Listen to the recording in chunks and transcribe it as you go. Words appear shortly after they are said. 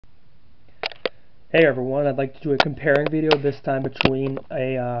Hey everyone, I'd like to do a comparing video this time between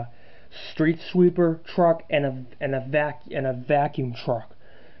a street sweeper truck and a vacuum truck.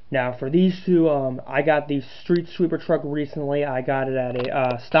 Now for these two, I got the street sweeper truck recently. I got it at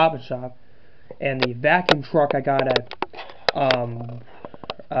a Stop and Shop, and the vacuum truck I got at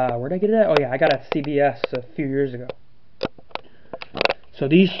where did I get it at? Oh yeah, I got it at CVS a few years ago. So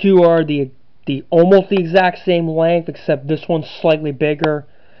these two are the almost the exact same length, except this one's slightly bigger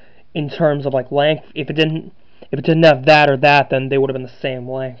in terms of like length. If it didn't have that or that, then they would have been the same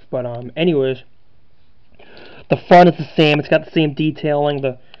length. But anyways, the front is the same. It's got the same detailing,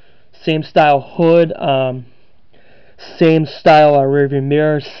 the same style hood, same style rear view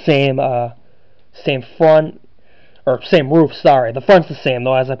mirrors, same front or same roof. Sorry, the front's the same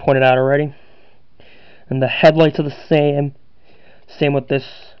though, as I pointed out already. And the headlights are the same. Same with this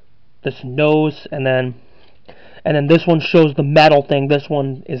nose, and then this one shows the metal thing. This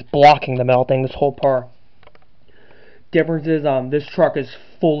one is blocking the metal thing, this whole part. Difference is this truck is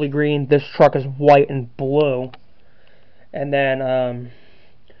fully green, this truck is white and blue. And then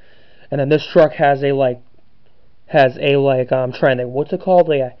this truck has a I'm trying to think, what's it called?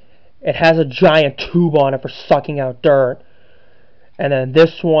 It has a giant tube on it for sucking out dirt. And then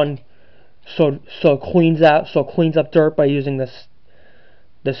this one so cleans up dirt by using this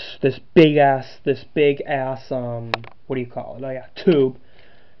big ass what do you call it? Oh yeah, tube.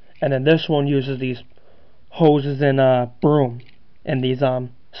 And then this one uses these hoses and broom and these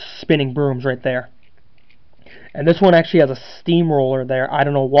spinning brooms right there. And this one actually has a steamroller there. I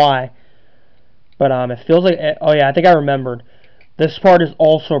don't know why, but it feels like oh yeah, I think I remembered. This part is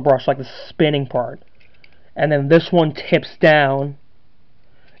also brushed, like the spinning part. And then this one tips down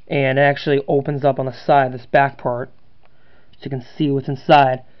and it actually opens up on the side, this back part, so you can see what's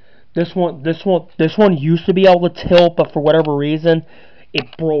inside. This one used to be able to tilt, but for whatever reason,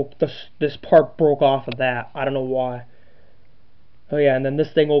 it broke. This part broke off of that. I don't know why. Oh yeah, and then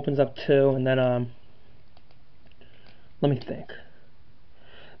this thing opens up too, and then let me think.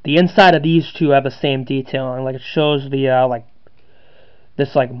 The inside of these two have the same detailing. Like it shows the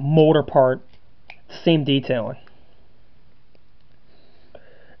this motor part, same detailing.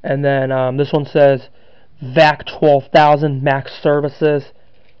 And then this one says VAC 12,000 max services.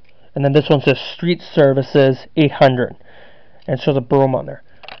 And then this one says street services 800. And it shows a broom on there.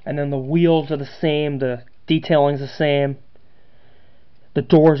 And then the wheels are the same, the detailing is the same, the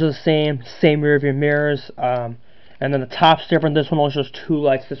doors are the same rear view mirrors. And then the top's different. This one only shows 2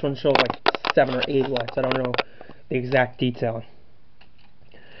 lights. This one shows like 7 or 8 lights. I don't know the exact detailing.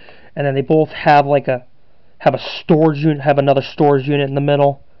 And then they both have have another storage unit in the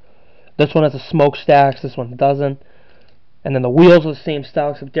middle. This one has a smokestacks, this one doesn't. And then the wheels are the same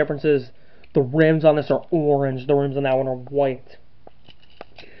style, except the difference is the rims on this are orange, the rims on that one are white.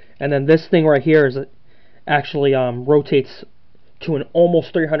 And then this thing right here is it actually rotates to an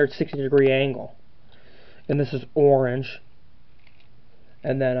almost 360-degree angle. And this is orange.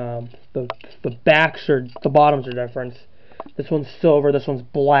 And then the bottoms are different. This one's silver, this one's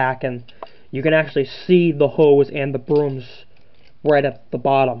black, and you can actually see the hose and the brooms right at the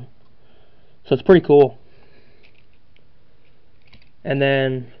bottom. So it's pretty cool. And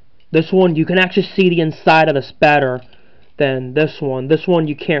then this one, you can actually see the inside of this better than this one. This one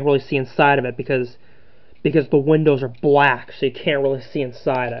you can't really see inside of it because the windows are black, so you can't really see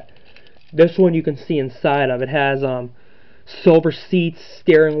inside it. This one you can see inside of. It has silver seats,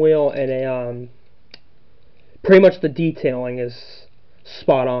 steering wheel, and a pretty much the detailing is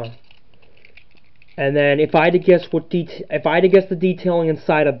spot on. And then if I had to guess the detailing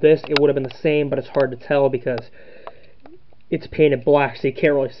inside of this, it would have been the same, but it's hard to tell because it's painted black, so you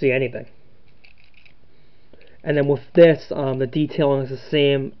can't really see anything. And then with this, the detailing is the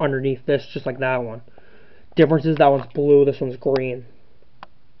same underneath this, just like that one. Difference is that one's blue, this one's green.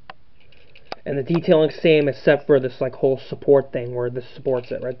 And the detailing is same except for this whole support thing where this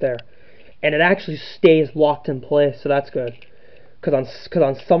supports it right there. And it actually stays locked in place, so that's good. Because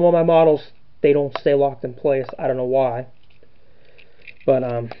on some of my models, they don't stay locked in place. I don't know why. But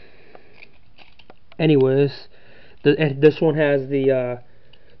anyways, this one has they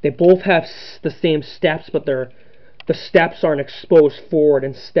both have the same steps, but the steps aren't exposed forward.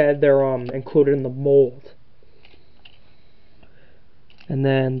 Instead, they're included in the mold. And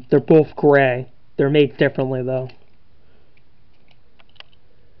then they're both gray. They're made differently though.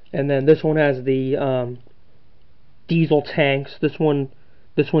 And then this one has the diesel tanks. This one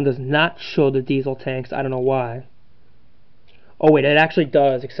does not show the diesel tanks. I don't know why. Oh wait, it actually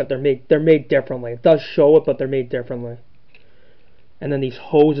does, except they're made differently. It does show it, but they're made differently. And then these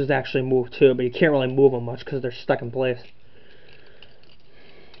hoses actually move too, but you can't really move them much because they're stuck in place.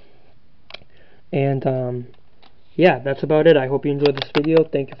 And yeah, that's about it. I hope you enjoyed this video.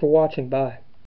 Thank you for watching. Bye.